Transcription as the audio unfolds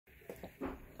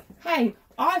Hey,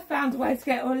 I found a way to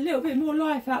get a little bit more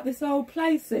life out of this old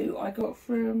play suit I got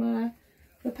from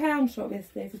the pound shop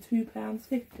yesterday for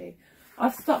 £2.50.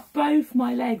 I've stuck both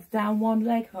my legs down one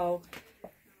leg hole,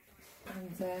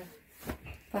 and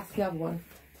that's the other one.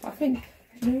 But I think,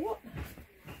 do you know what?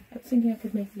 I was thinking I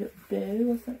could make a little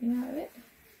bow or something out of it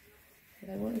if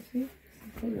I wanted to.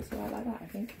 It looks right like that, I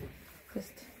think.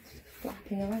 Just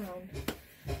flapping around.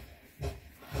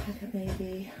 I could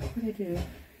maybe, what do I do?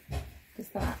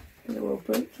 Just that, a little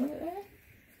brooch on it there.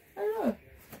 I don't know.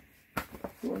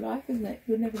 More life, isn't it?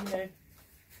 You'll never know. A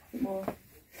bit more,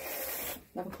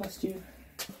 another costume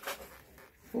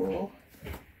for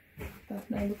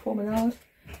the promenade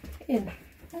in.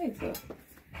 I think so.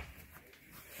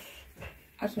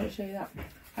 I just want to show you that.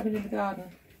 I've been in the garden.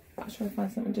 I was trying to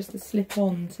find something just to slip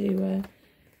on to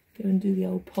go and do the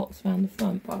old pots around the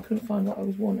front, but I couldn't find what I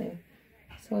was wanting.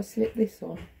 So I slipped this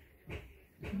on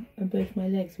and both my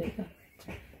legs with that.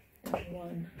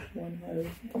 One hole.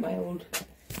 Got my old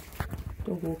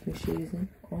dog walking shoes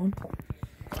on.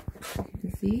 You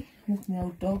can see, walking the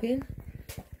old dog in,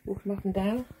 walking up and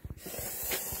down.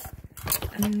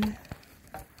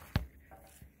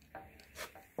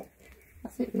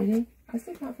 That's it really. I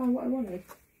still can't find what I wanted.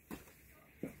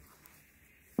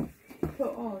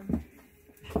 Put on.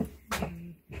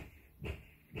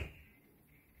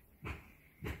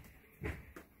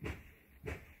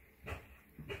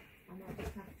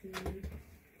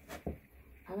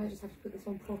 I might just have to put this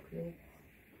on properly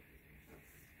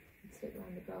and sit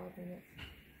around the garden in it.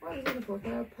 What was I looking for?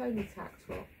 My old pony tack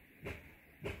top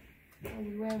I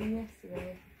was wearing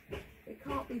yesterday. It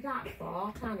can't be that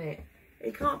far, can it?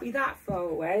 It can't be that far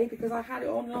away because I had it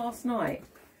on last night.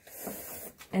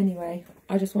 Anyway,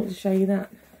 I just wanted to show you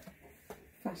that.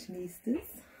 Fashionistas.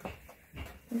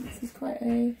 And this is quite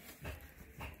a...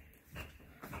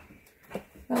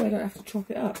 That way I don't have to chop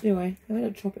it up, do I? If I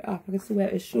don't chop it up, I can still wear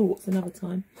it as shorts another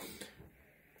time.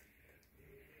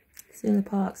 See you in the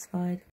park slide.